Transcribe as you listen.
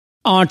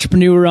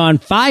Entrepreneur on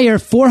Fire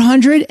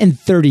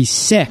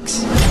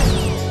 436.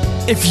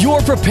 If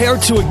you're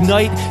prepared to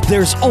ignite,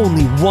 there's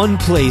only one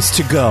place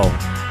to go.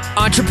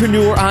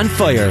 Entrepreneur on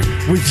Fire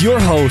with your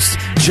host,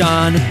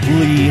 John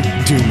Lee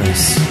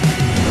Dumas.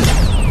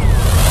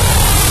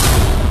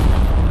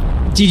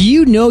 Did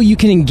you know you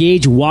can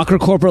engage Walker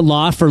Corporate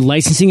Law for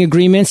licensing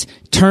agreements,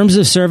 terms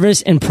of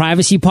service, and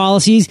privacy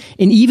policies,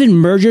 and even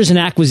mergers and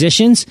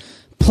acquisitions?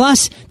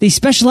 Plus, they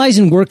specialize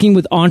in working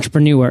with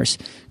entrepreneurs.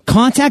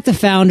 Contact the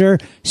founder,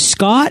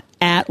 Scott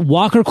at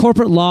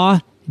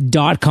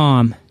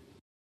walkercorporatelaw.com.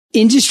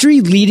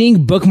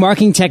 Industry-leading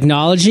bookmarking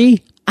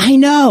technology? I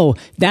know!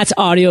 That's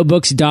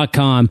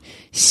audiobooks.com.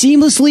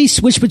 Seamlessly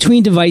switch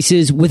between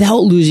devices without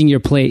losing your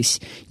place.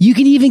 You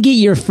can even get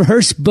your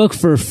first book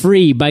for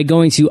free by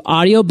going to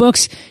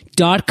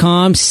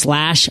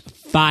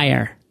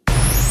audiobooks.com/fire.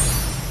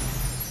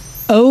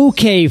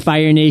 Okay,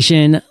 Fire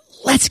Nation,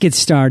 let's get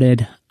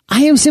started.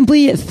 I am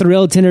simply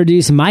thrilled to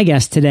introduce my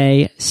guest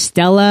today,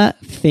 Stella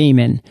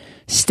Fayman.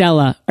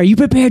 Stella, are you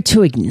prepared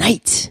to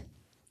ignite?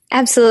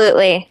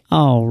 Absolutely.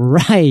 All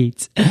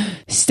right.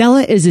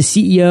 Stella is the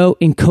CEO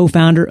and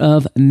co-founder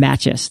of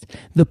Matchist,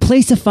 the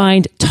place to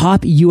find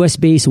top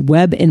US-based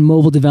web and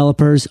mobile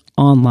developers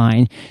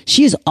online.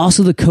 She is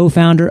also the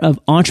co-founder of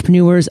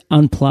Entrepreneurs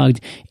Unpluggd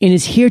and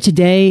is here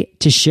today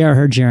to share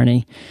her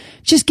journey.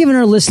 Just giving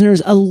our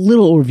listeners a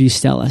little overview,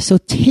 Stella. So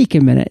take a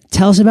minute.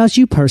 Tell us about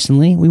you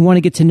personally. We want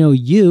to get to know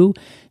you.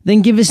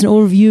 Then give us an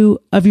overview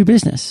of your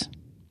business.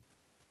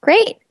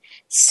 Great.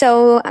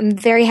 So I'm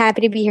very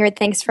happy to be here.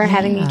 Thanks for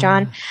having me,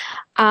 John.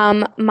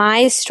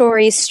 My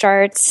story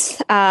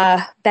starts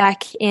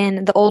back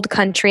in the old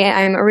country.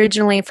 I'm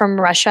originally from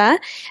Russia,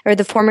 or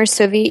the former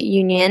Soviet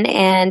Union,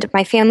 and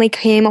my family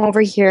came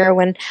over here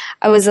when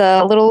I was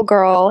a little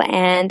girl,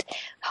 and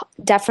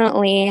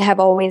definitely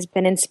have always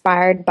been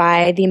inspired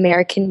by the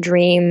American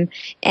dream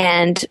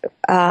and,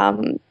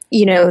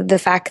 the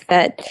fact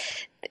that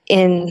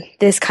in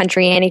this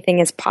country, anything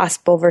is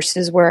possible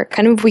versus where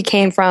kind of we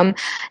came from.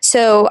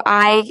 So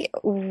I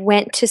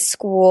went to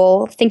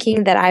school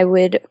thinking that I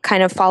would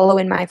kind of follow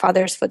in my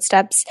father's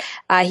footsteps.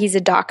 He's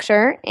a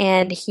doctor,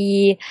 and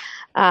he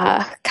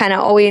kind of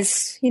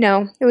always,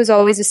 it was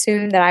always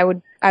assumed that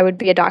I would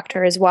be a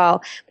doctor as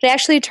well. But it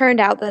actually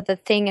turned out that the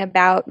thing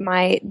about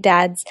my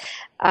dad's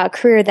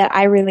career that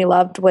I really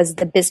loved was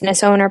the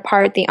business owner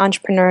part, the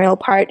entrepreneurial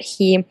part.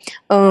 He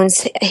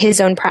owns his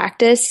own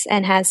practice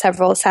and has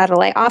several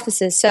satellite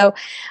offices. So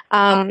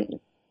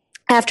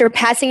after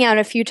passing out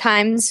a few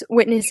times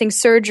witnessing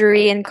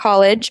surgery in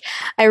college,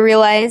 I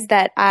realized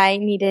that I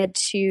needed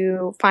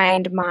to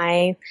find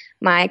my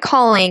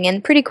calling,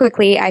 and pretty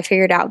quickly I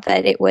figured out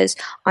that it was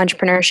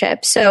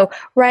entrepreneurship. So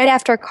right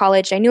after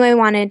college, I knew I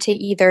wanted to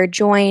either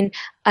join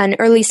an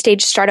early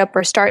stage startup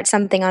or start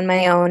something on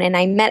my own. And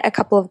I met a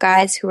couple of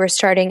guys who were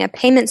starting a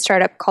payment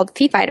startup called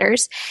Fee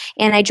Fighters.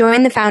 And I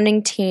joined the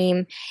founding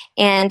team.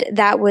 And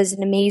that was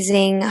an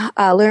amazing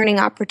learning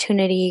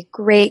opportunity,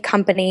 great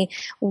company.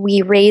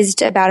 We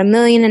raised about $1.5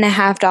 million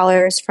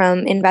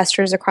from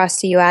investors across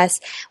the US.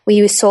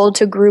 We sold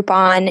to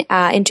Groupon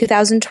in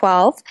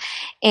 2012.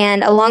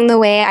 And along the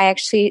way, I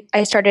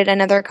started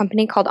another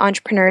company called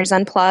Entrepreneurs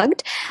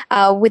Unpluggd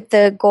with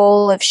the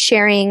goal of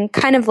sharing,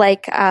 kind of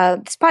like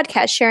this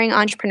podcast, sharing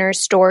entrepreneurs'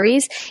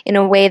 stories in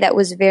a way that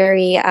was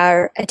very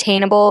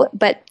attainable,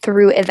 but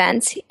through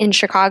events in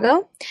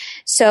Chicago.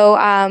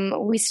 So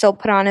we still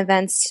put on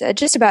events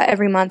just about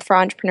every month for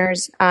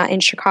entrepreneurs in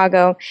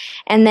Chicago.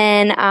 And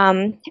then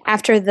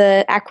after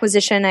the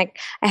acquisition, I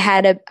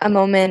had a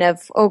moment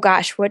of, oh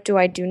gosh, what do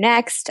I do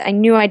next? I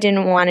knew I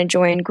didn't want to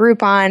join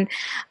Groupon.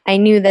 I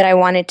knew that I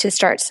wanted to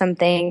start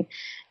something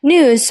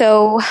new.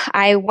 So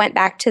I went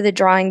back to the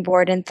drawing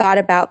board and thought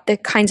about the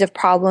kinds of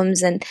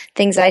problems and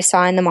things I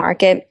saw in the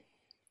market,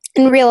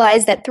 and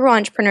realized that through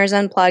Entrepreneurs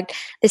Unpluggd,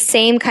 the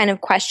same kind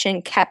of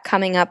question kept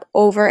coming up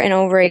over and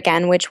over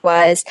again, which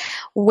was,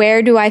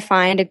 where do I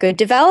find a good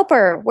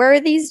developer? Where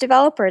are these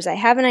developers? I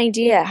have an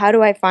idea. How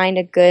do I find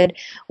a good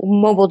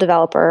mobile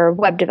developer or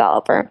web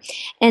developer?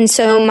 And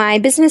so my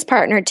business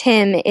partner,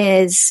 Tim,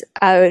 is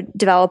a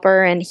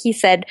developer, and he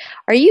said,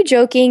 are you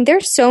joking?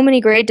 There's so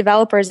many great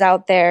developers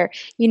out there,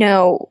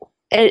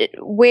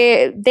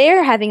 where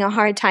they're having a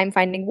hard time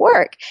finding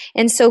work.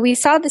 And so we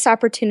saw this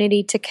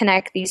opportunity to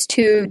connect these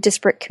two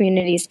disparate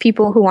communities,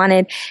 people who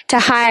wanted to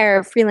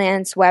hire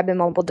freelance web and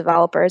mobile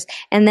developers,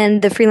 and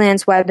then the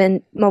freelance web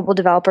and mobile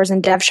developers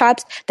and dev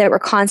shops that were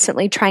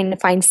constantly trying to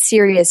find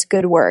serious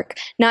good work,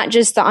 not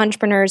just the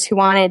entrepreneurs who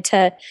wanted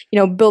to,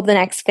 build the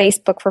next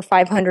Facebook for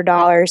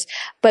 $500,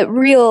 but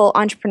real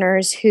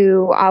entrepreneurs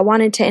who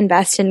wanted to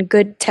invest in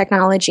good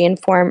technology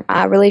and form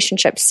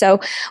relationships.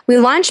 So we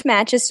launched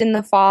Matchist in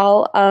the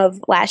fall of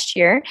last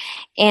year,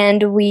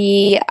 and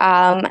we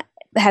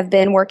have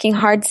been working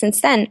hard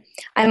since then.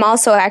 I'm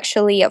also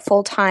actually a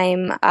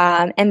full-time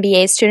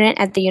MBA student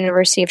at the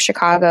University of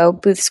Chicago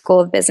Booth School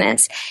of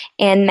Business.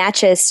 And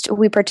Matchist,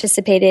 we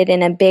participated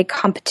in a big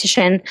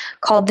competition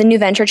called the New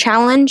Venture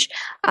Challenge,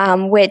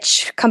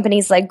 which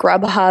companies like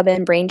Grubhub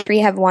and Braintree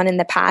have won in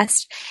the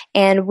past.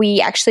 And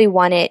we actually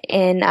won it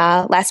in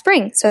last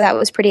spring. So that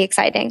was pretty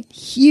exciting.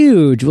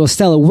 Huge. Well,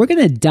 Stella, we're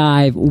going to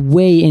dive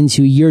way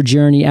into your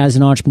journey as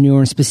an entrepreneur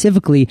and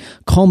specifically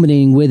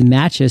culminating with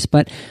Matchist.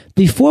 But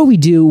before we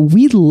do,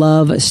 we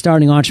love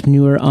starting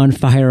Entrepreneur on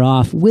Fire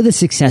off with a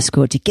success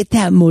quote to get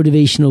that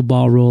motivational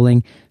ball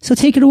rolling. So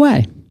take it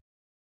away.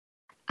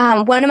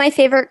 One of my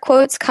favorite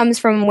quotes comes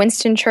from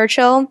Winston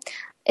Churchill.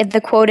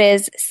 The quote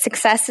is,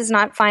 "Success is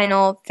not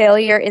final.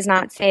 Failure is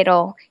not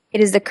fatal.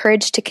 It is the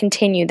courage to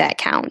continue that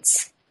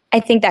counts." I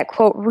think that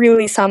quote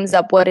really sums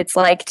up what it's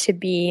like to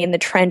be in the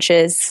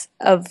trenches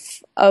of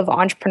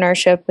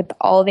entrepreneurship with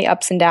all the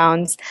ups and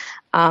downs.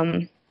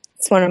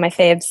 It's one of my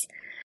faves.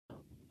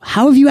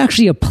 How have you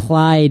actually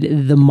applied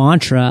the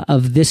mantra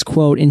of this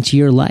quote into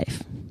your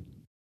life?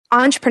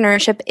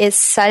 Entrepreneurship is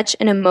such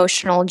an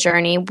emotional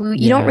journey.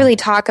 You don't really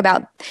talk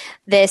about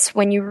this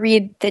when you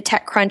read the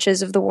tech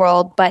crunches of the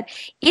world, but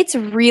it's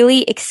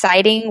really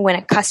exciting when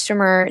a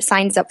customer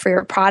signs up for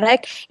your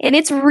product. And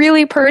it's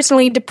really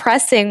personally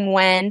depressing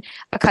when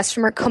a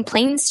customer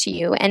complains to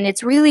you. And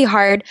it's really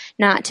hard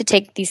not to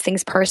take these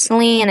things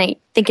personally. And I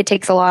think it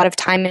takes a lot of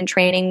time and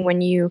training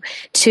when you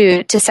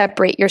to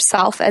separate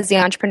yourself as the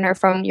entrepreneur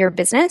from your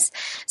business.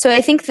 So I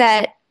think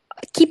that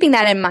keeping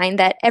that in mind,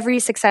 that every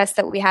success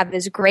that we have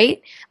is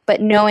great,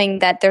 but knowing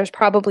that there's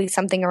probably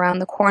something around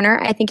the corner,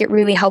 I think it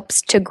really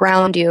helps to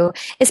ground you,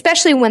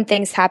 especially when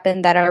things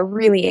happen that are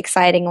really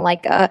exciting,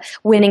 like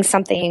winning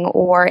something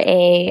or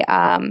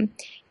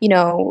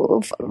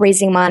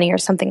raising money or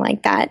something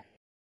like that.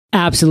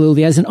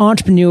 Absolutely. As an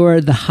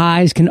entrepreneur, the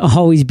highs can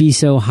always be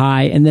so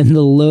high and then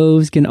the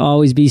lows can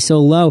always be so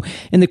low.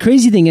 And the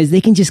crazy thing is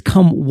they can just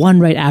come one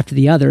right after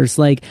the other. It's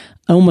like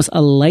almost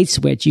a light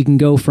switch. You can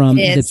go from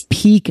the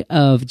peak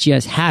of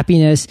just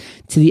happiness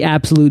to the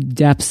absolute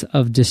depths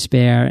of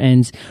despair.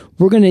 And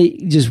we're going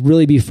to just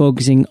really be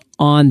focusing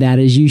on that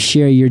as you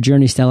share your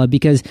journey, Stella,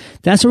 because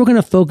that's what we're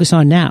going to focus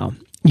on now.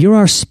 You're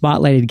our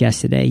spotlighted guest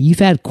today. You've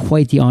had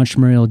quite the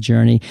entrepreneurial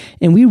journey,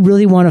 and we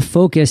really want to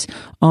focus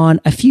on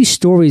a few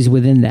stories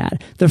within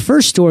that. The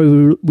first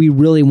story we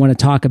really want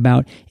to talk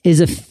about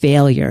is a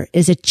failure,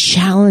 is a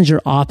challenge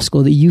or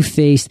obstacle that you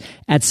faced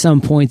at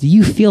some point that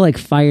you feel like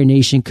Fire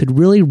Nation could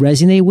really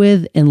resonate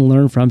with and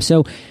learn from.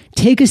 So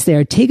take us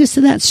there. Take us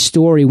to that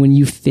story when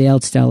you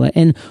failed, Stella,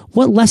 and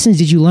what lessons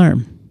did you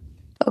learn?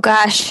 Oh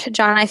gosh,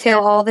 John, I fail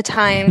all the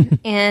time,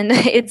 and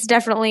it's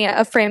definitely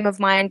a frame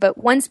of mind. But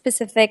one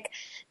specific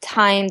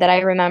time that I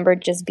remember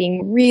just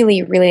being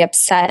really, really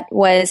upset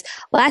was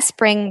last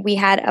spring. We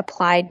had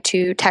applied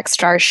to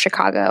Techstars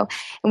Chicago,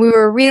 and we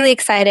were really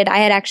excited. I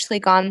had actually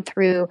gone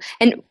through,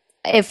 and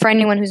if for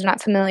anyone who's not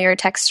familiar,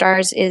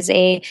 Techstars is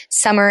a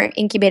summer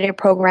incubator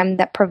program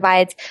that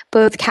provides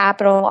both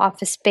capital,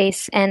 office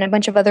space, and a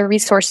bunch of other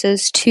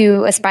resources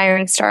to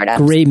aspiring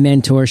startups. Great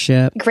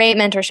mentorship.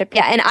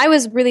 Yeah. And I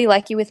was really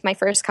lucky with my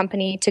first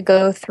company to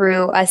go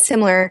through a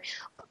similar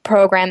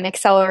program,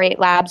 Accelerate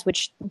Labs,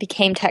 which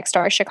became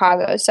Techstars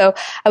Chicago. So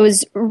I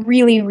was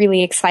really,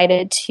 really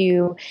excited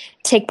to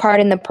take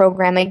part in the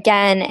program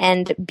again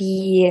and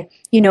be,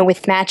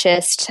 with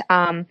Matchist.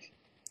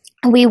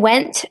 We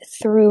went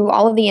through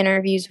all of the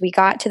interviews. We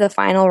got to the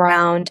final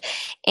round,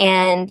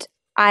 and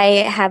I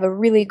have a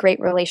really great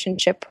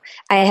relationship.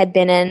 I had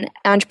been an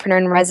entrepreneur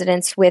in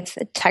residence with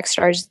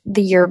Techstars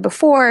the year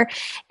before,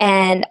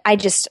 and I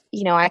just,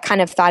 I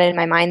kind of thought in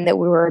my mind that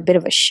we were a bit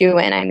of a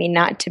shoo-in. I mean,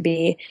 not to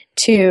be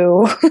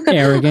too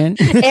arrogant,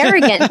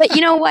 but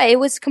you know what? It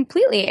was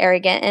completely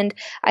arrogant. And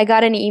I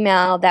got an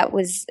email that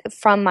was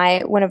from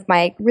one of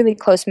my really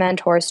close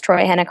mentors,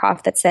 Troy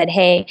Hennicoff, that said,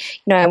 "Hey,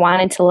 I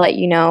wanted to let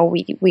you know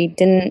we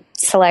didn't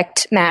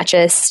select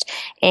Matchist,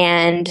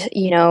 and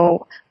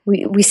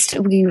we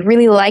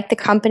really like the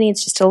company.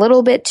 It's just a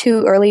little bit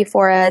too early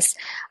for us.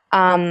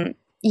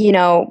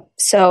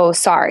 So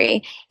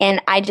sorry."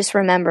 And I just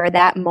remember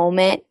that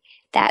moment,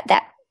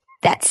 that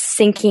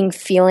sinking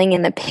feeling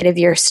in the pit of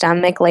your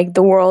stomach, like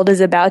the world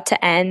is about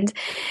to end.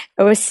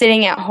 I was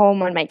sitting at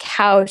home on my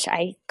couch.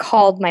 I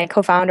called my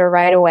co-founder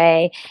right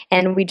away,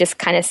 and we just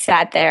kind of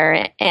sat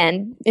there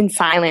and in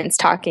silence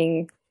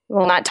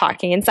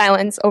in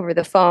silence over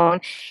the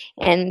phone.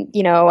 And,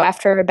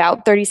 after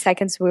about 30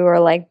 seconds, we were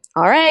like,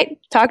 all right,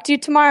 talk to you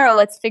tomorrow.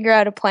 Let's figure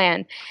out a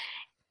plan.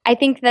 I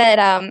think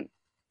that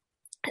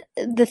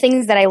the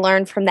things that I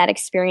learned from that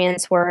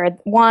experience were,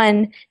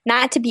 one,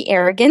 not to be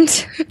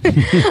arrogant.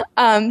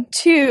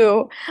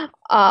 Two,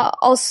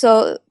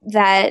 also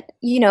that,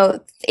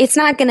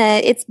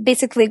 it's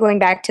basically going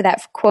back to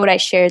that quote I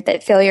shared,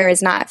 that failure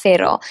is not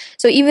fatal.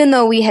 So even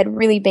though we had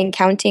really been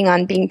counting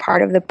on being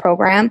part of the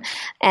program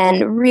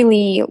and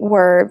really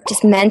were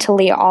just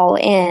mentally all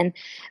in,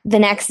 the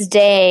next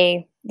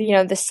day,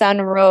 the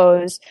sun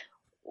rose.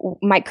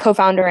 My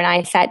co-founder and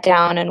I sat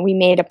down and we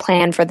made a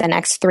plan for the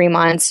next 3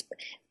 months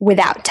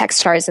without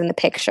Techstars in the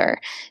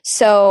picture.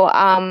 So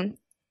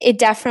it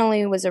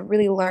definitely was a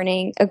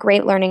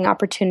great learning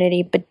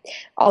opportunity, but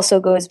also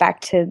goes back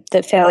to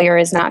the failure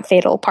is not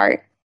fatal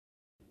part.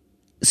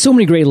 So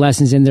many great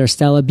lessons in there,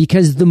 Stella,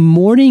 because the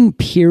mourning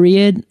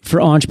period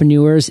for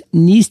entrepreneurs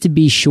needs to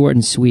be short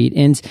and sweet.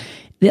 And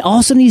it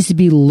also needs to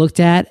be looked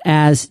at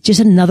as just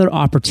another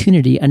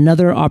opportunity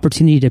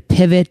to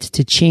pivot,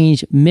 to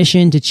change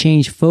mission, to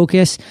change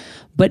focus,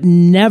 but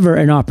never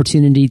an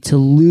opportunity to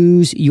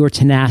lose your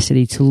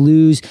tenacity, to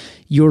lose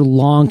your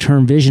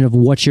long-term vision of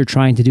what you're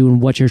trying to do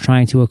and what you're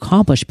trying to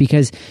accomplish,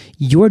 because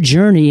your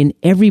journey and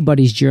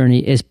everybody's journey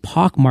is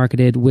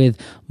pockmarketed with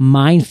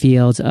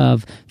minefields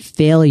of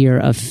failure,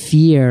 of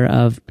fear,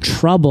 of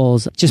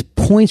troubles, just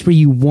points where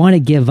you want to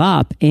give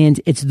up. And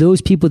it's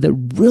those people that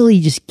really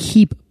just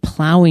keep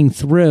plowing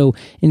through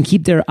and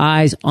keep their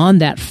eyes on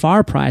that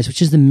far prize,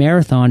 which is the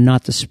marathon,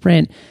 not the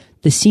sprint,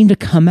 that seem to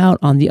come out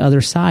on the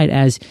other side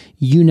as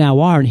you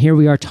now are. And here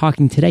we are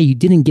talking today. You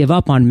didn't give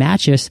up on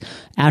Matchist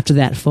after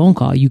that phone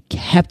call. You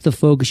kept the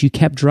focus. You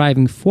kept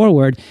driving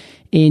forward,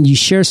 and you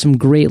share some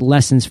great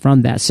lessons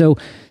from that. So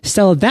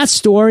Stella, that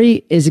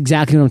story is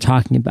exactly what I'm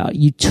talking about.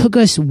 You took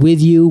us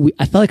with you.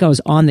 I felt like I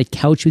was on the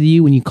couch with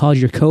you when you called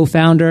your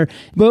co-founder.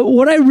 But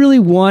what I really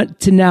want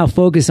to now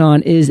focus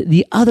on is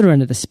the other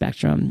end of the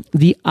spectrum,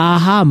 the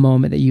aha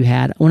moment that you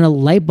had when a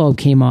light bulb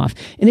came off.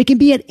 And it can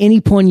be at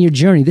any point in your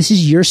journey. This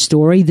is your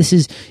story. This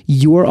is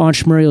your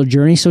entrepreneurial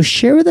journey. So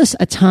share with us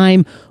a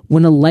time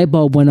when a light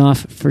bulb went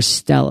off for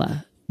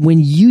Stella, when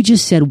you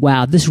just said,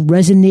 wow, this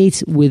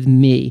resonates with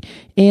me.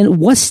 And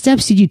what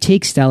steps did you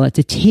take, Stella,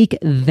 to take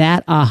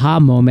that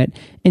aha moment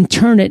and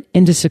turn it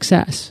into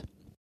success?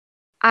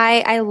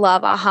 I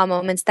love aha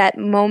moments, that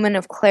moment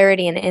of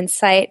clarity and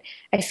insight.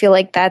 I feel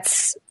like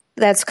that's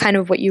kind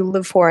of what you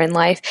live for in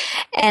life.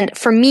 And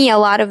for me, a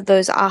lot of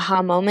those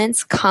aha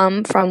moments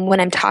come from when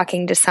I'm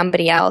talking to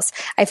somebody else.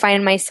 I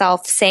find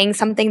myself saying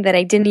something that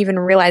I didn't even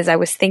realize I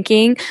was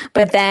thinking,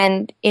 but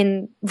then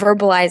in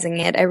verbalizing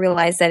it, I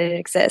realized that it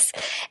exists.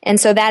 And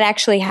so that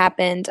actually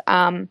happened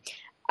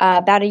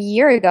about a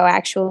year ago,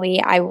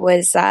 actually. I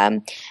was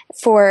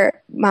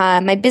for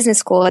my business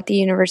school at the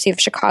University of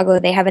Chicago.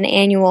 They have an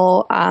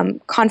annual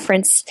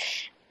conference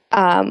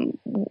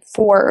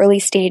for early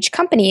stage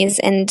companies,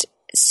 and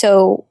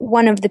so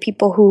one of the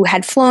people who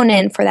had flown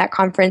in for that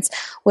conference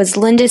was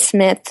Linda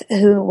Smith,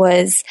 who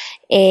is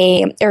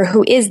the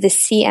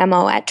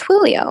CMO at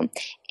Twilio.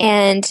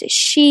 And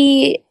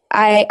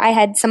I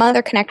had some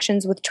other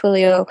connections with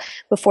Twilio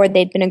before.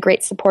 They'd been a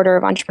great supporter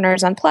of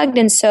Entrepreneurs Unplugged.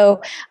 And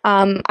so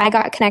I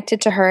got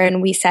connected to her,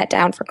 and we sat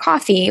down for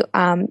coffee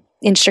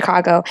in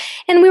Chicago.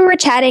 And we were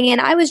chatting,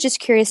 and I was just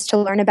curious to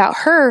learn about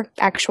her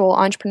actual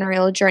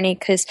entrepreneurial journey,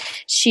 because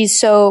she's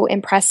so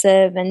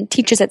impressive and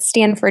teaches at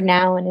Stanford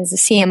now and is the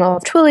CMO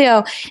of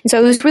Twilio. And so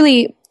I was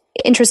really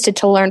interested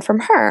to learn from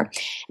her.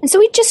 And so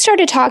we just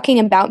started talking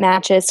about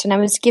Matchist, and I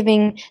was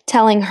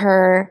telling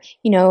her,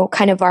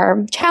 kind of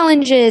our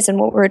challenges and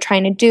what we were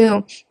trying to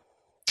do.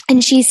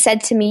 And she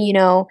said to me,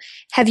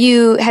 have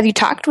you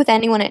talked with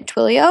anyone at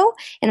Twilio?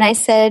 And I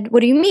said,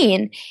 what do you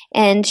mean?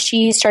 And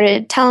she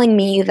started telling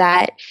me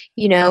that,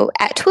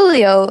 at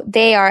Twilio,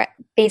 they are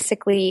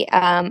basically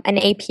an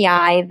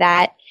API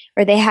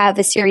they have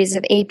a series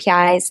of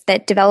APIs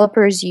that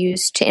developers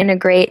use to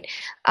integrate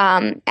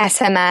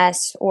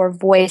SMS or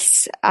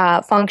voice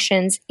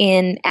functions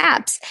in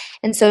apps.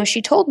 And so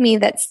she told me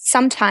that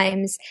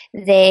sometimes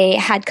they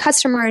had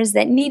customers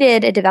that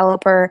needed a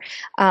developer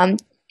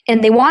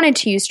and they wanted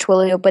to use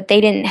Twilio, but they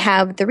didn't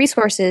have the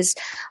resources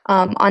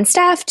on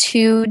staff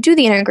to do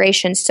the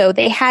integration. So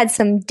they had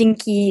some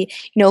dinky,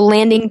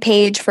 landing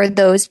page for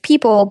those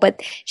people, but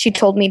she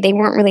told me they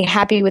weren't really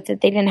happy with it.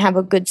 They didn't have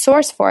a good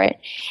source for it.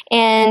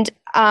 And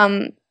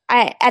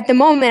at the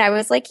moment, I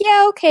was like,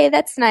 yeah, okay,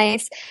 that's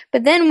nice.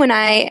 But then when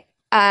I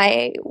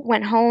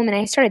went home and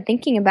I started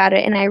thinking about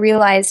it, and I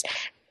realized,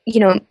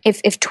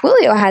 if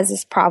Twilio has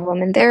this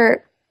problem and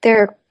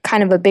they're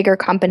kind of a bigger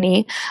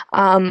company,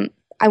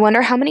 I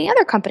wonder how many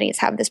other companies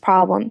have this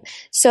problem.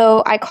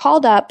 So I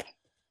called up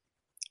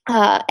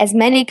as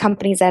many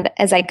companies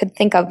as I could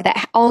think of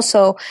that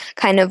also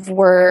kind of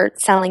were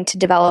selling to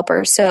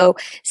developers. So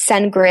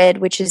SendGrid,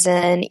 which is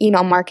an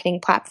email marketing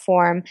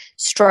platform,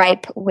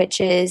 Stripe, which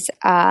is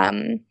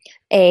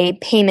a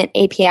payment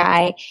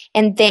API,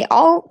 and they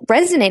all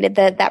resonated,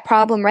 that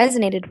problem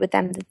resonated with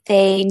them, that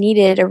they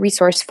needed a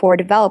resource for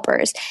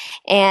developers.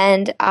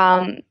 And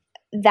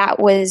that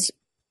was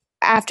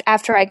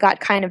after I got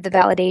kind of the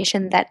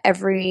validation that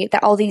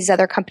all these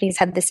other companies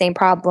had the same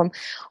problem.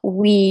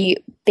 We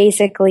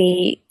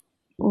basically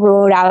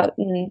wrote out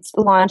and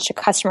launched a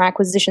customer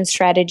acquisition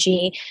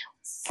strategy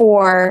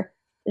for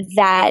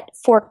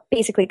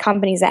basically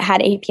companies that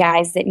had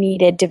APIs that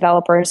needed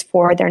developers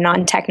for their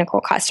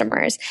non-technical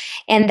customers.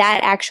 And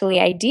that actually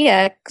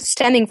idea,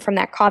 stemming from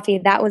that coffee,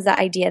 that was the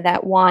idea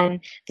that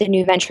won the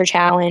New Venture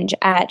Challenge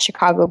at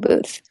Chicago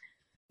booth.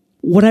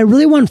 what I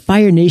really want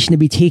Fire Nation to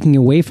be taking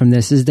away from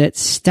this is that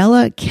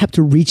Stella kept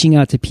reaching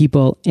out to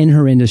people in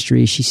her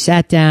industry. She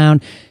sat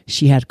down,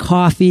 she had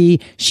coffee,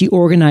 she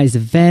organized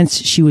events,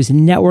 she was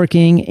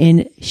networking,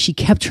 and she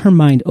kept her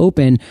mind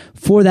open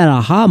for that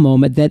aha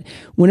moment that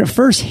when it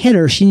first hit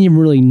her, she didn't even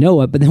really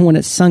know it. But then when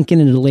it sunk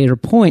in at a later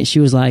point, she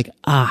was like,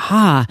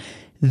 aha,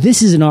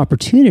 this is an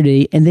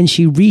opportunity. And then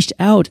she reached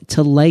out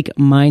to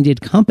like-minded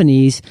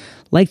companies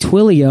like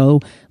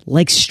Twilio,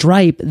 like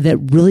Stripe, that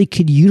really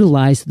could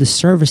utilize the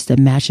service that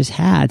Matchist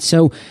had.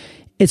 So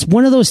it's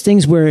one of those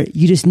things where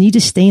you just need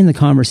to stay in the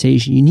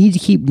conversation. You need to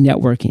keep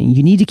networking.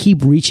 You need to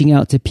keep reaching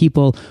out to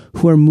people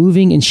who are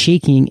moving and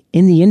shaking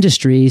in the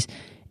industries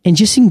and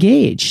just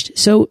engaged.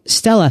 So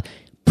Stella,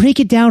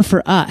 break it down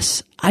for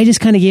us. I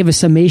just kind of gave a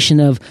summation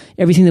of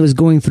everything that was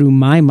going through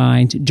my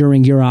mind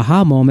during your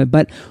aha moment,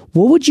 but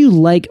what would you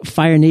like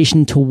Fire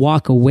Nation to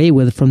walk away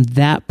with from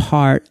that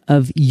part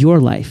of your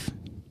life?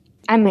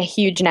 I'm a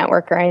huge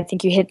networker. I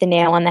think you hit the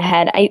nail on the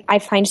head. I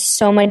find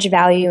so much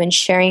value in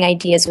sharing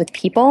ideas with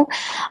people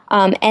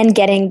and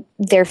getting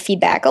their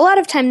feedback. A lot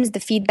of times the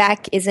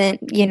feedback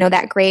isn't,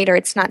 that great, or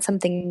it's not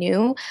something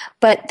new,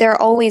 but there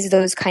are always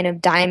those kind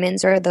of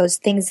diamonds or those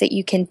things that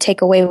you can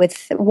take away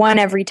with 1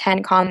 every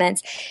 10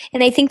 comments.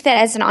 And I think that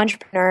as an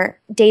entrepreneur,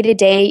 day to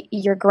day,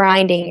 you're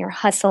grinding, you're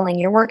hustling,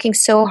 you're working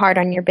so hard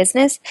on your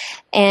business.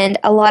 And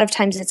a lot of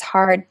times it's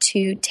hard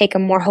to take a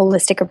more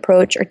holistic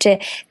approach or to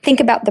think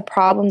about the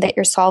problem that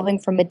you're solving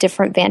from a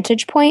different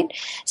vantage point.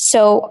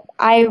 So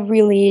I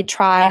really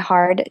try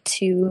hard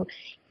to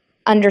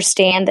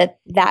understand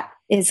that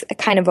is a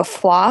kind of a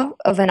flaw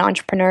of an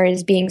entrepreneur,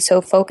 is being so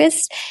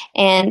focused.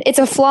 And it's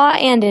a flaw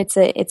and it's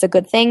a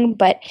good thing,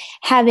 but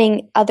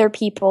having other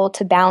people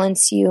to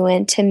balance you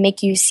and to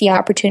make you see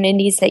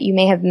opportunities that you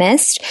may have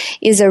missed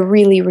is a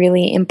really,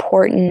 really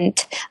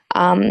important,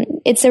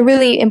 it's a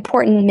really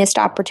important missed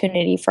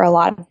opportunity for a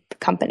lot of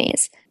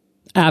companies.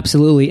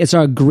 Absolutely. It's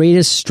our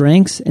greatest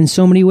strengths in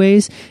so many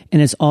ways,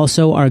 and it's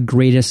also our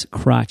greatest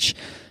crutch.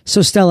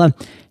 So Stella,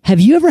 have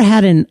you ever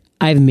had an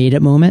I've made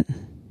it moment?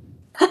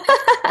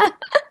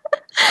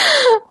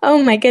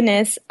 Oh my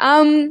goodness.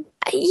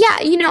 Yeah,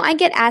 I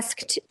get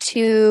asked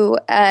to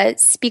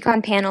speak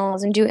on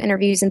panels and do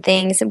interviews and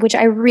things, which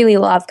I really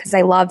love because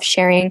I love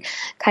sharing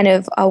kind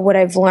of what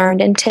I've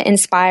learned and to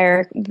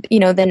inspire,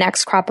 the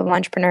next crop of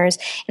entrepreneurs.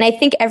 And I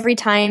think every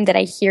time that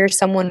I hear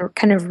someone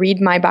kind of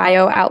read my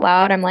bio out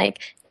loud, I'm like,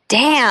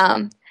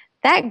 damn,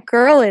 that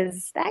girl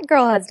has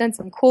done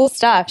some cool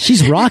stuff.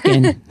 She's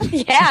rocking.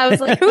 Yeah, I was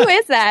like, who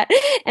is that?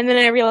 And then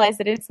I realized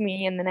that it's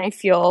me, and then I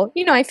feel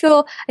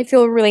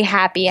really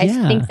happy. I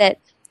think that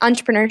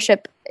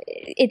entrepreneurship,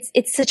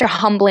 it's such a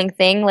humbling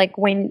thing. Like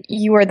when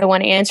you are the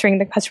one answering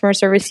the customer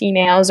service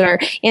emails or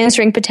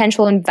answering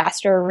potential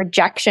investor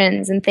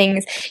rejections and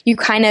things,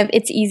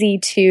 it's easy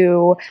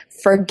to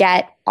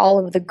forget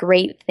all of the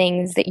great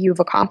things that you've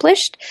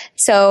accomplished.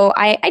 So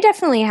I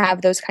definitely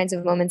have those kinds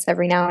of moments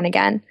every now and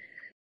again.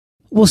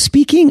 Well,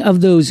 speaking of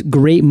those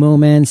great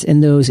moments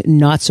and those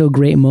not so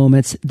great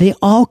moments, they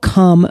all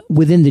come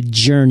within the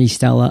journey,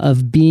 Stella,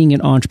 of being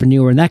an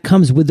entrepreneur. And that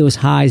comes with those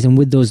highs and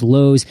with those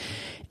lows.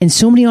 And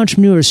so many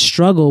entrepreneurs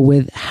struggle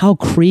with how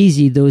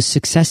crazy those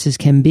successes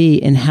can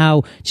be and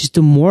how just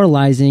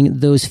demoralizing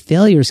those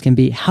failures can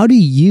be. How do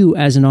you,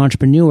 as an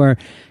entrepreneur,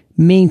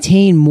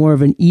 maintain more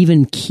of an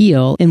even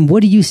keel? And what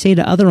do you say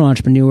to other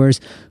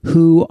entrepreneurs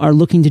who are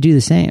looking to do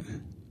the same?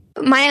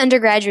 My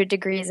undergraduate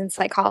degree is in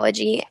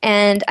psychology,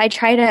 and I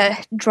try to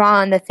draw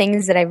on the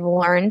things that I've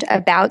learned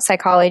about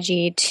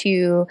psychology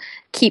to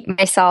keep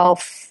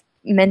myself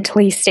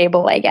mentally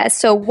stable, I guess.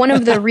 So one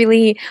of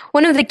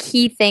the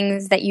key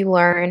things that you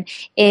learn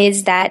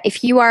is that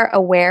if you are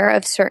aware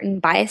of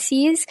certain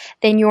biases,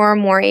 then you're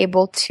more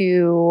able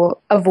to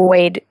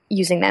avoid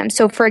using them.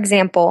 So for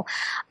example,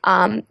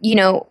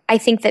 I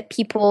think that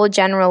people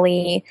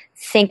generally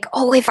think,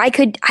 oh,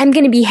 I'm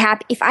going to be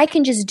happy. If I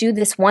can just do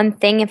this one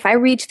thing, if I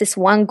reach this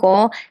one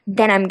goal,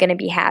 then I'm going to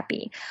be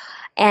happy.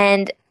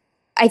 And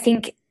I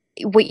think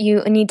what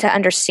you need to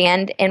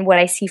understand, and what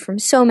I see from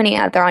so many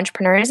other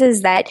entrepreneurs,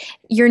 is that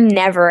you're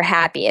never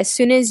happy. As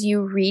soon as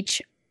you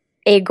reach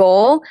a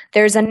goal,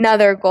 there's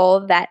another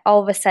goal that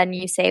all of a sudden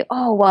you say,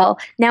 oh, well,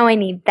 now I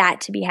need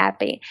that to be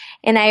happy.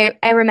 And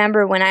I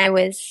remember when I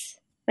was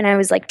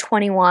like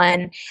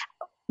 21,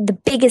 the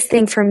biggest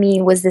thing for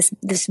me was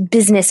this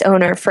business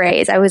owner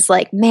phrase. I was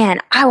like, man,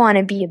 I want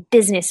to be a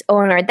business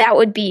owner. That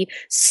would be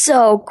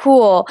so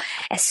cool.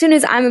 As soon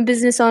as I'm a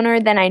business owner,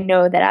 then I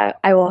know that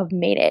I will have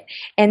made it.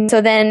 And so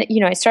then,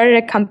 I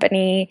started a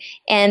company,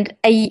 and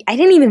I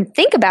didn't even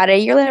think about it. A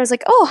year later, I was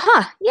like,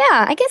 oh,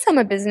 yeah, I guess I'm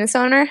a business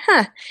owner.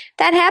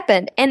 That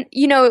happened. And,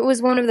 it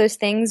was one of those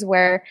things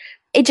where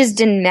it just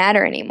didn't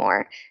matter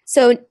anymore.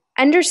 So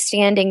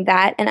understanding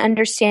that and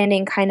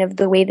understanding kind of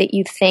the way that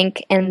you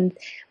think and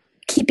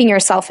keeping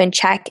yourself in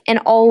check and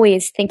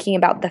always thinking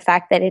about the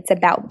fact that it's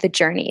about the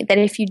journey. That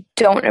if you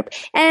don't,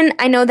 and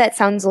I know that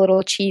sounds a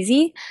little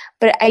cheesy,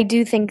 but I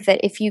do think that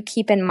if you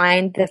keep in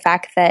mind the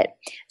fact that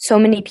so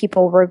many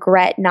people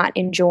regret not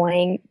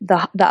enjoying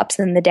the ups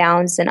and the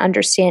downs and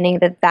understanding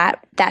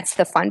that's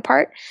the fun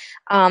part,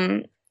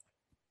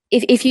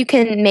 if you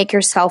can make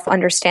yourself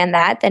understand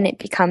that, then it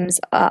becomes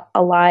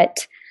a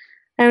lot,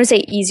 I don't want to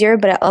say easier,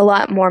 but a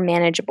lot more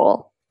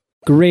manageable.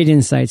 Great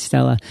insight,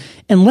 Stella.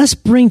 And let's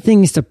bring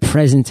things to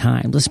present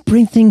time. Let's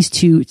bring things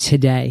to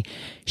today.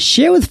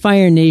 Share with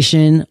Fire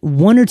Nation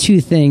one or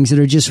two things that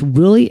are just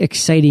really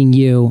exciting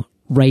you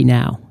right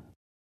now.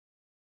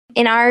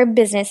 In our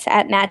business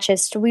at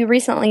Matchist, we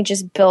recently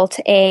just built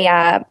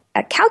a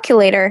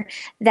calculator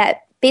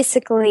that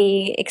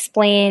basically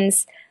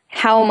explains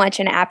how much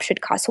an app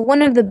should cost. So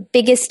one of the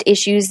biggest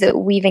issues that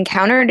we've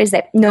encountered is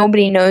that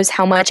nobody knows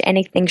how much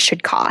anything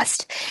should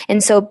cost.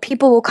 And so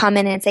people will come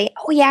in and say,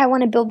 oh yeah, I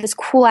want to build this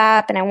cool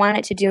app and I want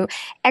it to do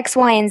X,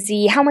 Y, and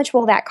Z. How much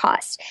will that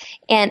cost?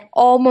 And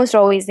almost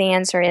always the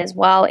answer is,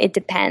 well, it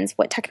depends.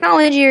 What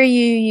technology are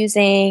you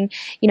using?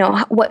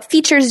 What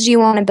features do you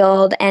want to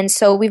build? And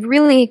so we've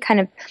really kind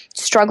of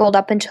struggled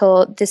up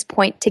until this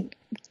point to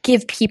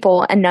give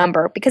people a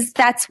number, because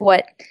that's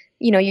what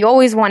you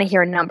always want to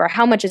hear a number.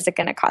 How much is it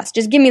going to cost?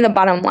 Just give me the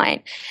bottom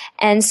line.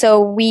 And so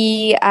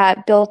we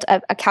built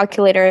a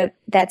calculator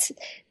that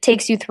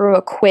takes you through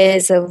a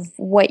quiz of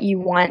what you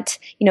want.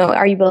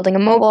 Are you building a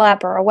mobile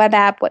app or a web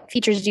app? What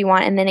features do you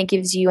want? And then it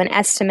gives you an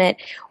estimate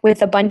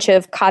with a bunch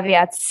of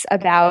caveats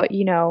about,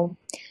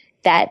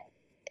 that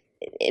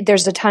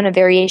there's a ton of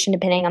variation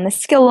depending on the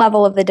skill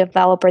level of the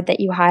developer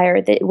that you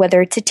hire,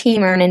 whether it's a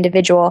team or an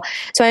individual.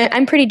 So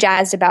I'm pretty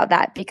jazzed about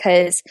that,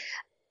 because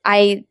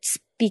I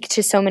speak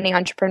to so many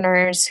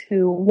entrepreneurs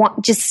who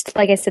want, just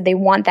like I said, they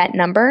want that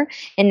number,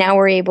 and now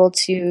we're able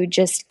to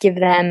just give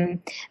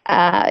them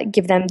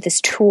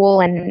this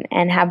tool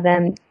and have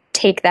them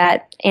take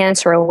that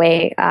answer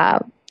away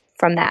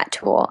from that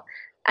tool.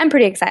 I'm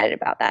pretty excited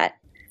about that.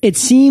 It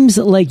seems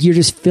like you're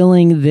just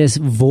filling this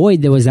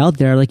void that was out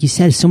there. Like you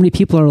said, so many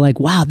people are like,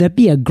 wow, that'd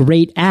be a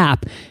great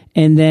app.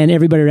 And then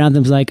everybody around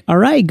them's like, all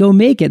right, go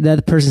make it. The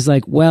other person's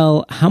like,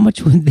 well, how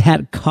much would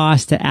that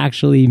cost to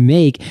actually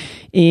make?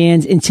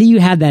 And until you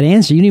have that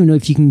answer, you don't even know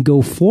if you can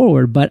go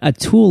forward. But a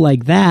tool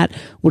like that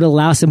would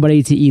allow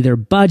somebody to either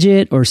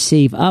budget or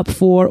save up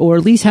for, or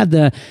at least have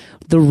the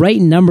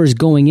right numbers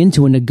going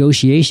into a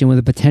negotiation with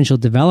a potential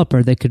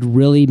developer that could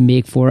really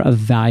make for a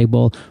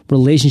valuable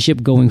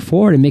relationship going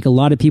forward and make a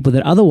lot of people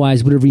that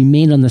otherwise would have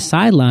remained on the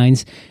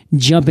sidelines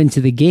jump into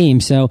the game.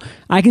 So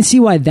I can see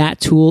why that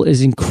tool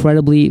is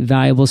incredibly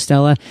valuable,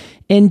 Stella.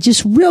 And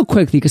just real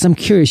quickly, because I'm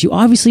curious, you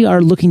obviously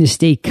are looking to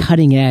stay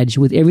cutting edge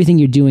with everything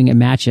you're doing at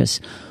Matchist.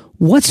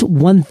 What's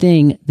one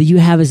thing that you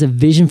have as a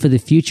vision for the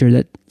future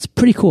that's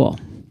pretty cool?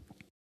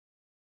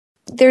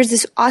 There's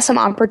this awesome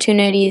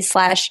opportunity /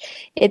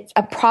 it's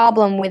a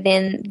problem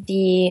within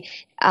the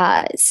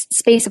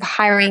space of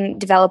hiring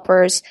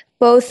developers,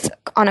 both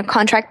on a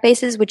contract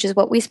basis, which is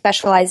what we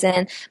specialize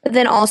in, but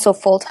then also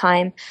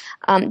full-time.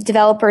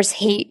 Developers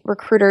hate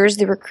recruiters.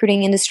 The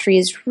recruiting industry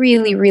is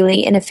really,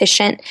 really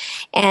inefficient.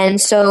 And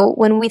so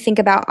when we think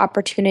about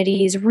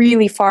opportunities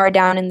really far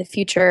down in the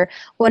future,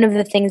 one of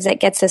the things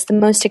that gets us the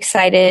most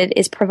excited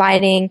is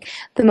providing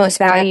the most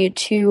value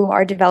to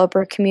our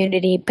developer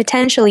community,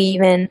 potentially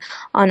even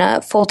on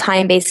a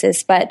full-time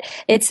basis, but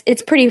it's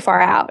pretty far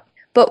out.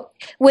 But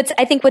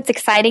I think what's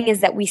exciting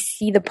is that we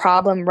see the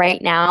problem right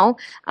now,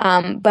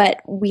 but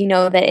we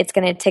know that it's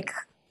going to take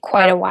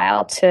quite a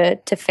while to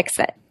fix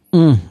it.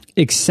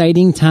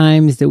 Exciting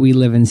times that we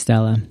live in,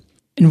 Stella.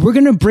 And we're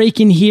going to break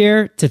in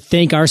here to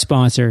thank our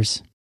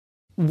sponsors.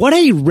 What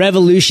a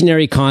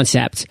revolutionary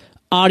concept.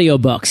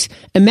 Audiobooks.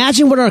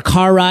 Imagine what our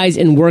car rides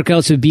and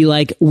workouts would be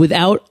like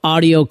without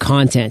audio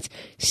content.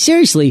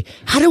 Seriously,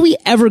 how do we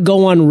ever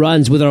go on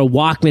runs with our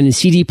Walkman and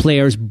CD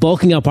players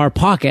bulking up our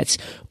pockets,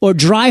 or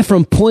drive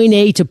from point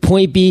A to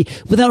point B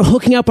without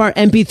hooking up our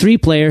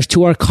MP3 players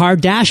to our car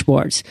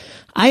dashboards?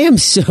 I am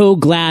so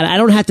glad I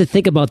don't have to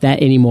think about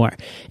that anymore,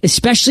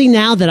 especially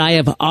now that I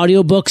have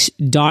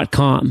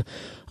audiobooks.com.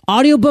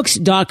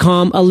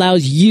 Audiobooks.com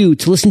allows you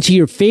to listen to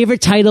your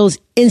favorite titles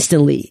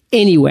instantly,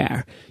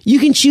 anywhere. You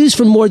can choose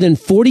from more than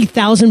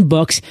 40,000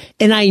 books,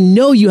 and I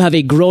know you have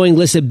a growing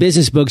list of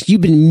business books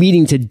you've been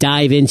meaning to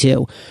dive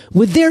into.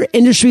 With their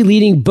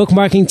industry-leading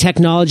bookmarking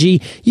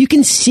technology, you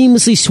can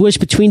seamlessly switch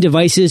between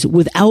devices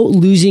without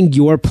losing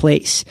your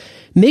place.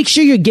 Make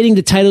sure you're getting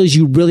the titles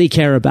you really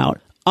care about.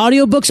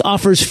 Audiobooks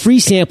offers free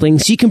sampling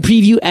so you can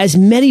preview as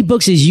many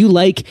books as you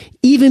like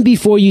even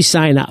before you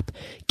sign up.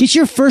 Get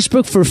your first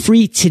book for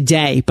free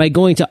today by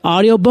going to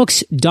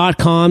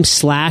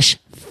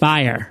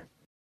audiobooks.com/fire.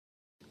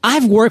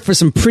 I've worked for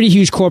some pretty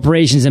huge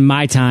corporations in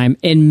my time,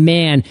 and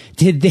man,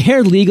 did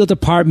their legal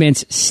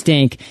departments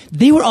stink.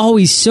 They were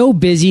always so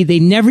busy, they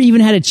never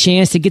even had a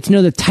chance to get to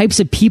know the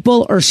types of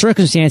people or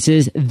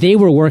circumstances they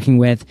were working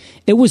with.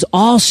 It was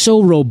all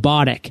so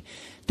robotic.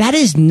 That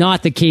is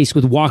not the case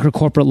with Walker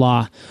Corporate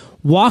Law.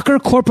 Walker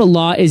Corporate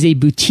Law is a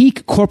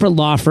boutique corporate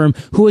law firm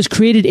who has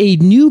created a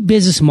new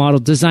business model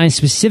designed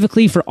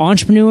specifically for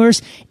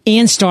entrepreneurs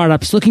and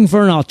startups looking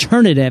for an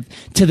alternative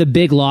to the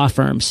big law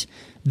firms.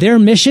 Their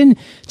mission?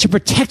 To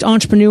protect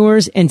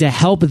entrepreneurs and to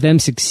help them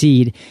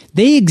succeed.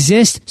 They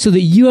exist so that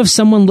you have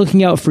someone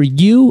looking out for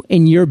you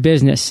and your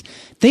business.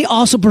 They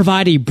also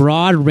provide a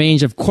broad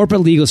range of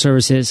corporate legal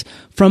services,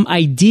 from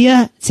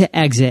idea to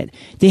exit.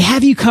 They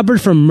have you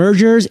covered from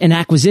mergers and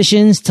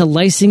acquisitions to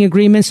licensing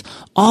agreements,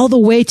 all the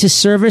way to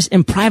service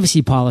and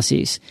privacy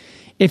policies.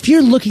 If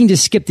you're looking to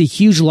skip the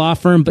huge law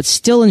firm but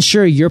still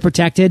ensure you're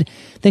protected,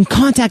 then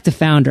contact the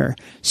founder,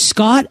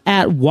 Scott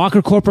at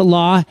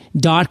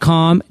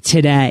walkercorporatelaw.com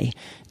today.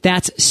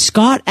 That's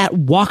Scott at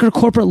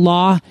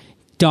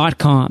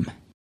walkercorporatelaw.com.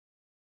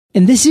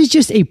 And this is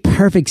just a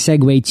perfect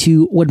segue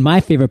to what my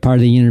favorite part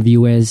of the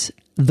interview is,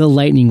 the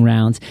lightning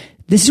round.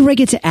 This is where I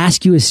get to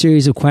ask you a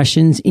series of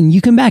questions and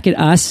you come back at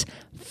us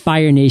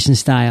Fire Nation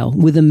style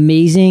with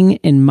amazing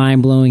and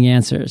mind-blowing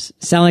answers.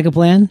 Sound like a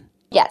plan?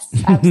 Yes,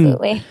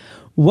 absolutely.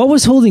 What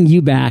was holding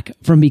you back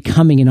from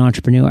becoming an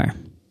entrepreneur?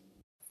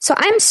 So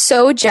I'm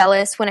so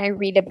jealous when I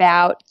read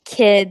about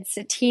kids,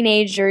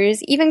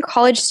 teenagers, even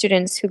college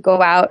students who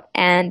go out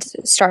and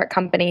start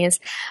companies.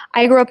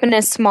 I grew up in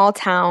a small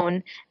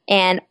town,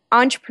 and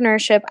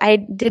entrepreneurship, I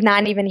did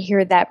not even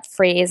hear that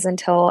phrase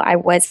until I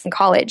was in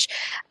college.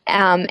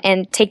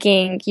 And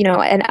taking,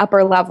 an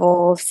upper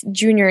level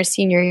junior,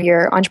 senior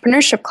year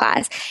entrepreneurship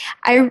class.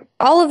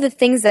 All of the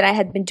things that I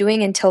had been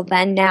doing until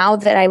then, now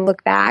that I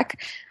look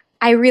back,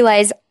 I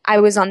realized I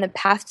was on the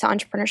path to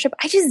entrepreneurship.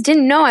 I just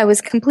didn't know. I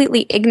was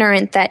completely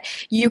ignorant that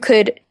you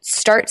could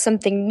start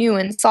something new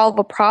and solve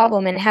a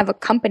problem and have a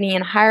company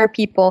and hire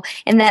people,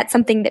 and that's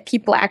something that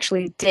people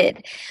actually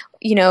did.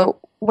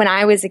 When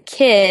I was a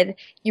kid,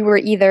 you were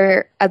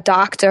either a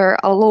doctor,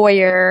 a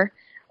lawyer,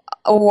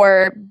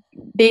 or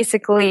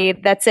basically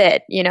that's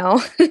it,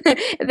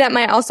 That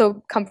might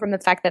also come from the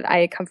fact that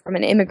I come from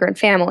an immigrant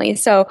family.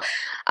 So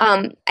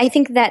I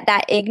think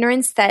that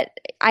ignorance, that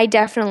I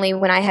definitely,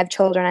 when I have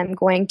children, I'm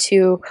going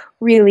to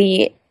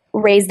really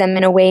raise them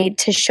in a way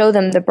to show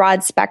them the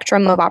broad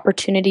spectrum of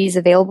opportunities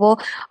available.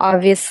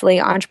 Obviously,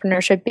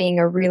 entrepreneurship being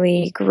a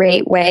really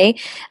great way.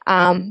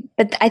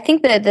 But I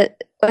think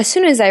that as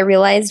soon as I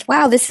realized,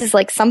 wow, this is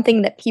like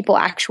something that people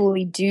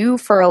actually do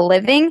for a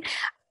living,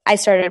 I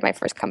started my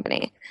first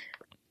company.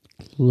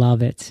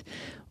 Love it.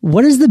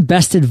 What is the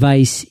best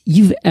advice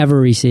you've ever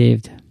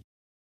received?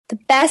 The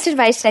best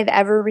advice that I've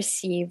ever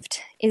received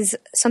is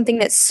something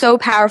that's so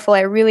powerful.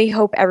 I really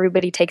hope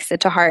everybody takes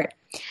it to heart.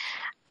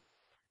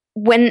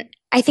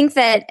 I think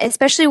that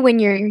especially when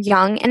you're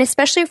young, and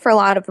especially for a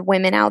lot of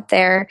women out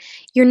there,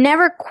 you're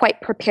never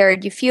quite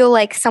prepared. You feel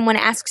like someone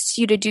asks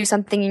you to do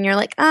something and you're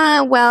like,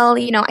 I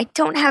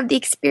don't have the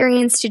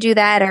experience to do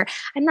that, or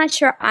I'm not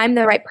sure I'm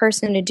the right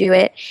person to do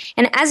it.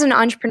 And as an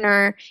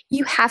entrepreneur,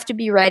 you have to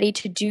be ready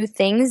to do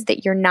things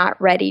that you're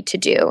not ready to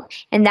do.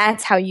 And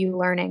that's how you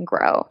learn and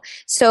grow.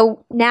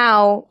 So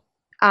now,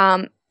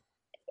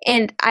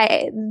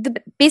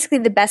 basically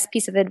the best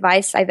piece of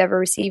advice I've ever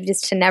received is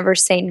to never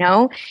say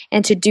no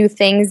and to do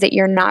things that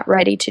you're not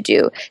ready to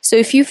do. So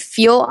if you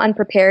feel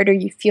unprepared or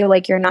you feel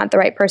like you're not the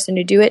right person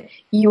to do it,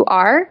 you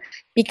are,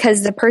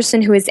 because the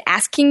person who is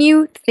asking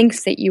you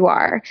thinks that you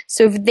are.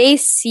 So if they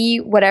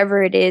see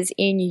whatever it is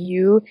in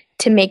you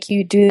to make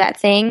you do that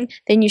thing,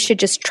 then you should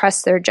just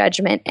trust their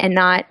judgment and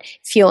not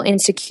feel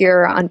insecure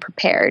or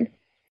unprepared.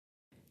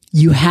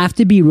 You have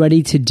to be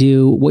ready to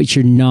do what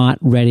you're not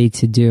ready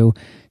to do.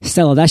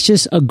 Stella, that's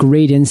just a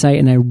great insight,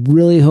 and I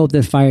really hope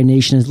that Fire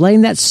Nation is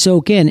letting that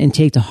soak in and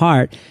take to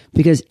heart,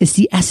 because it's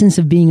the essence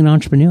of being an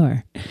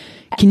entrepreneur.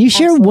 Can you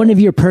share one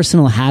of your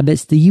personal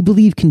habits that you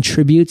believe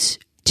contributes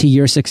to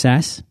your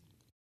success?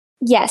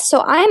 Yes.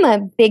 So I'm a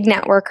big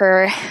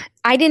networker.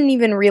 I didn't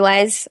even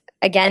realize,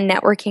 again,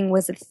 networking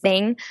was a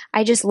thing.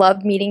 I just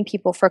loved meeting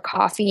people for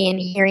coffee and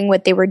hearing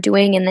what they were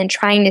doing and then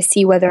trying to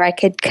see whether I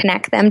could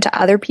connect them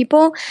to other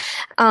people.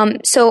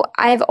 So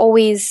I've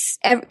always,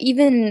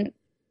 even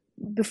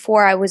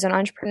before I was an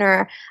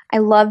entrepreneur, I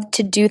loved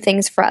to do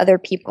things for other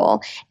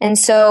people. And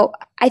so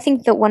I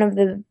think that one of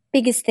the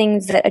biggest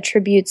things that I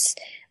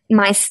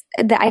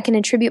can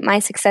attribute my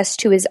success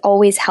to is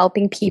always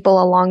helping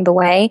people along the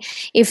way.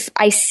 If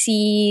I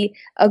see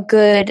a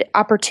good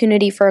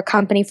opportunity for a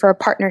company, for a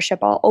partnership,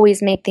 I'll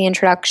always make the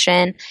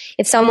introduction.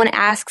 If someone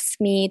asks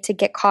me to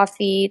get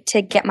coffee,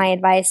 to get my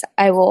advice,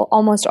 I will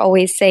almost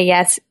always say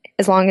yes,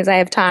 as long as I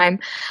have time.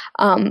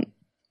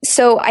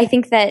 So I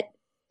think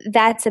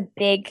that's a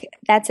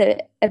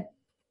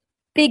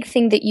big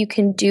thing that you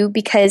can do,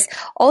 because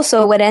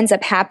also what ends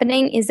up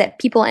happening is that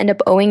people end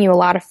up owing you a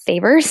lot of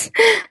favors.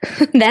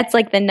 That's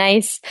like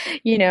that's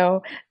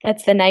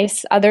the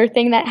nice other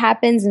thing that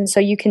happens. And so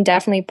you can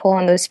definitely pull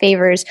on those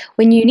favors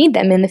when you need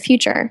them in the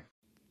future.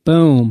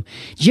 Boom.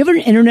 Do you have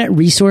an internet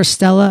resource,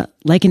 Stella,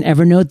 like an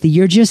Evernote, that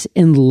you're just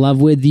in love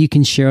with, that you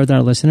can share with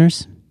our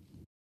listeners?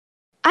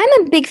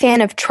 I'm a big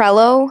fan of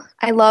Trello.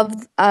 I love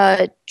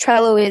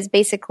Trello is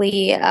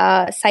basically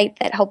a site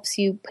that helps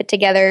you put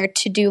together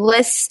to-do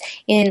lists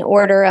in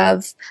order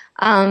of,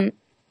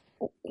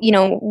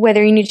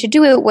 whether you need to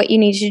do it, what you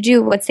need to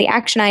do, what's the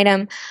action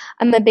item.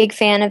 I'm a big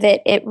fan of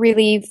it. It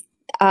really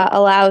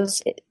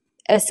allows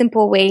a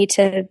simple way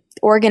to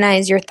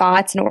organize your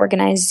thoughts and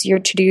organize your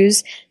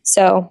to-dos.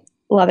 So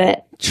love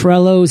it.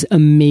 Trello's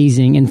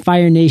amazing. And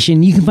Fire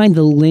Nation, you can find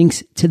the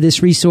links to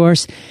this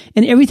resource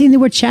and everything that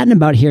we're chatting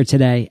about here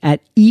today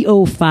at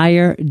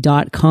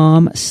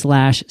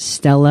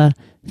eofire.com/Stella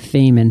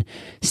Fayman.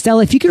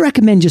 Stella, if you could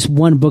recommend just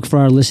one book for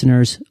our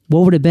listeners,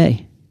 what would it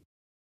be?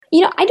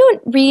 I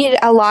don't read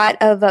a lot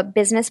of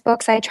business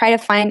books. I try to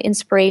find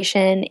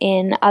inspiration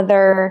in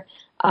other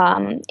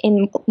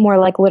in more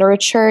like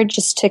literature,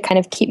 just to kind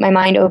of keep my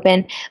mind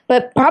open.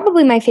 But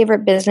probably my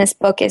favorite business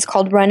book is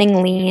called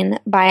Running Lean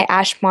by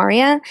Ash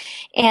Maurya.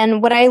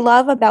 And what I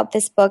love about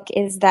this book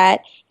is that,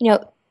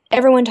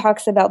 everyone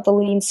talks about the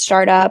Lean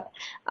Startup,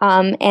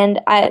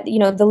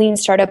 the Lean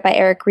Startup by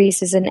Eric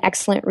Ries is an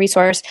excellent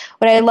resource.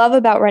 What I love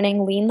about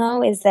Running Lean,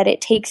 though, is that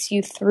it takes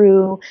you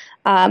through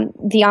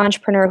the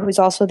entrepreneur, who's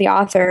also the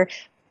author,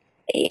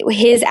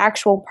 his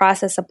actual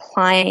process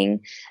applying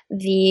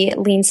the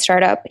Lean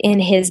Startup in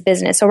his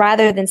business. So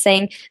rather than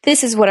saying,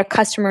 this is what a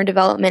customer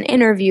development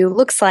interview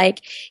looks like,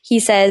 he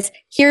says,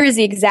 here is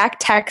the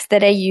exact text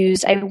that I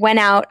used. I went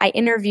out, I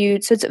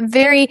interviewed. So it's a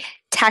very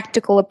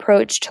tactical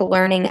approach to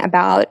learning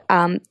about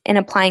and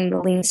applying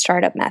the Lean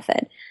Startup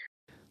method.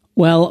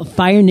 Well,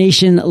 Fire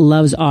Nation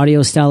loves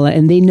audio, Stella,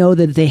 and they know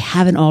that if they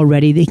haven't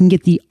already, they can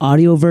get the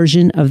audio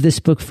version of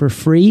this book for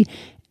free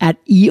at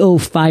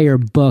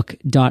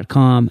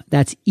eofirebook.com.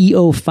 That's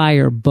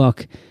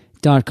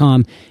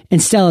eofirebook.com.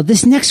 And Stella,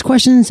 this next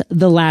question's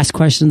the last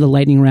question of the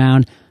lightning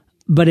round,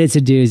 but it's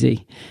a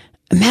doozy.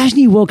 Imagine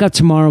you woke up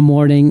tomorrow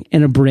morning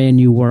in a brand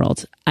new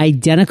world,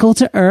 identical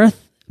to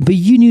Earth, but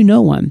you knew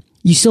no one.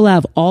 You still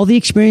have all the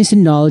experience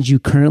and knowledge you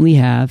currently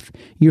have,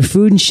 your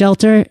food and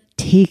shelter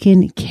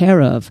taken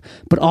care of,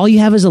 but all you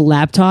have is a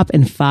laptop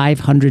and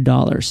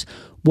 $500.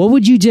 What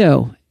would you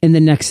do in the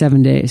next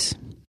 7 days?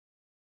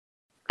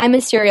 I'm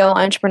a serial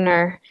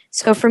entrepreneur.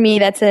 So for me,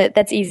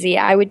 that's easy.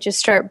 I would just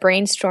start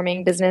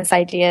brainstorming business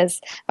ideas.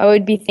 I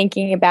would be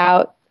thinking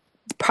about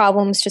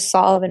problems to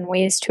solve and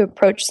ways to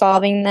approach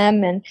solving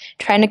them and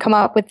trying to come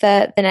up with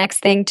the next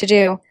thing to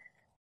do.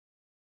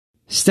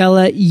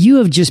 Stella, you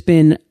have just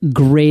been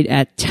great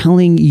at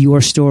telling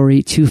your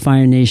story to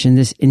Fire Nation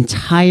this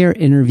entire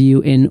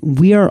interview, and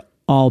we are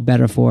all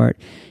better for it.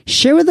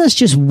 Share with us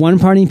just one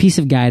parting piece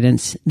of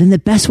guidance, then the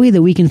best way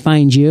that we can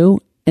find you,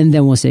 and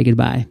then we'll say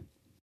goodbye.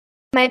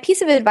 My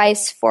piece of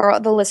advice for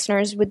the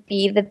listeners would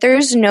be that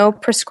there's no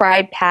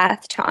prescribed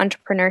path to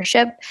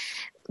entrepreneurship.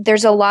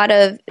 There's a lot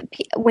of,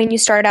 when you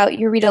start out,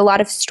 you read a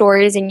lot of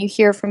stories and you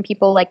hear from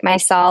people like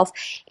myself,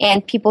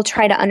 and people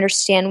try to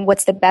understand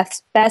what's the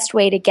best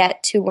way to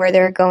get to where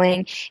they're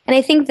going. And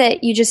I think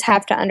that you just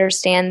have to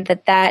understand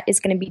that that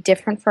is going to be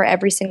different for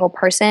every single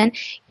person.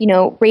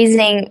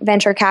 Raising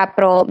venture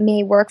capital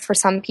may work for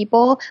some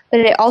people,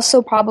 but it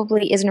also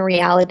probably isn't a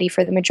reality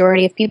for the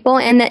majority of people.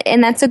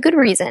 And that's a good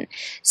reason.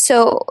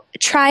 So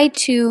try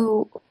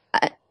to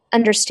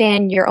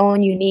understand your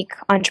own unique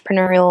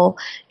entrepreneurial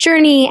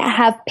journey,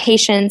 have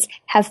patience,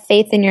 have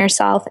faith in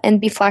yourself, and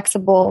be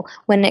flexible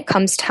when it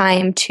comes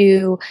time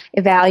to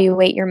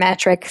evaluate your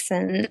metrics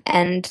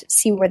and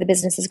see where the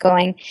business is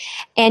going.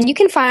 And you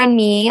can find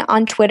me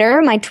on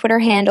Twitter. My Twitter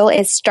handle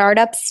is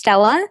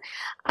StartupStella.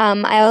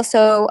 I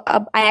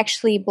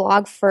actually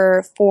blog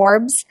for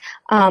Forbes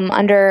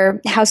under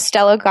how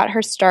Stella got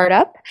her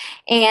startup.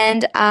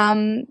 And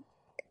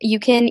you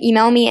can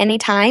email me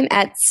anytime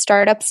at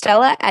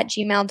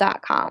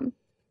startupstella@gmail.com.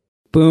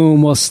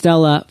 Boom. Well,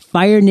 Stella,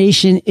 Fire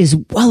Nation is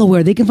well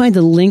aware. They can find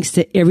the links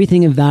to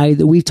everything of value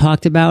that we've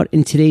talked about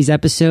in today's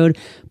episode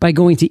by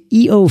going to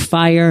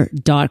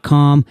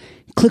eofire.com.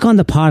 Click on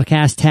the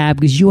podcast tab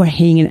because you are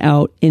hanging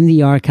out in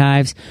the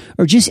archives,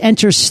 or just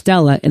enter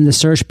Stella in the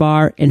search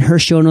bar and her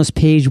show notes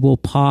page will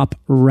pop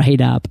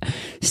right up.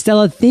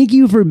 Stella, thank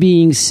you for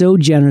being so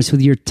generous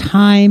with your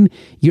time,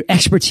 your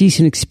expertise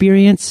and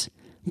experience.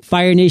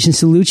 Fire Nation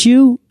salutes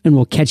you, and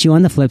we'll catch you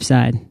on the flip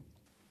side.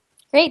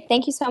 Great.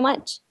 Thank you so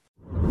much.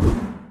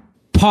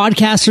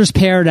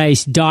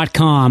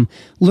 Podcastersparadise.com.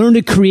 Learn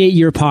to create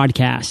your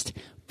podcast.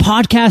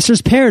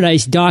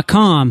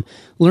 Podcastersparadise.com.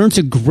 Learn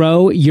to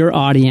grow your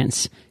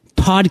audience.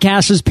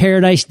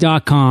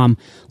 Podcastersparadise.com.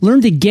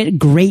 Learn to get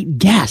great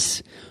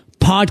guests.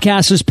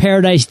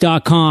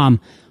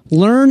 Podcastersparadise.com.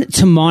 Learn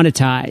to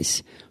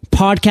monetize.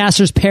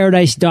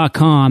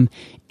 Podcastersparadise.com.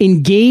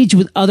 Engage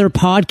with other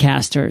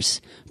podcasters.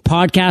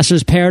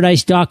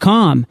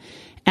 Podcastersparadise.com.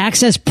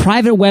 Access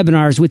private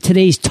webinars with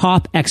today's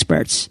top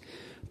experts.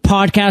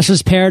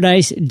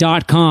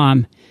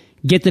 Podcastersparadise.com.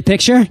 Get the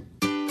picture?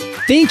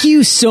 Thank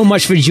you so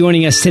much for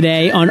joining us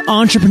today on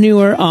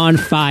Entrepreneur on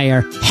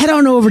Fire. Head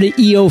on over to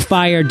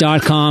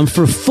eofire.com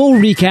for full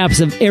recaps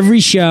of every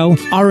show,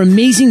 our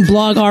amazing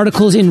blog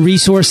articles and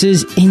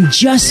resources, and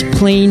just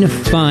plain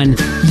fun.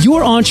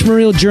 Your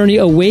entrepreneurial journey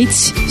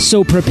awaits,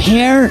 so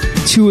prepare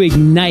to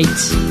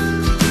ignite.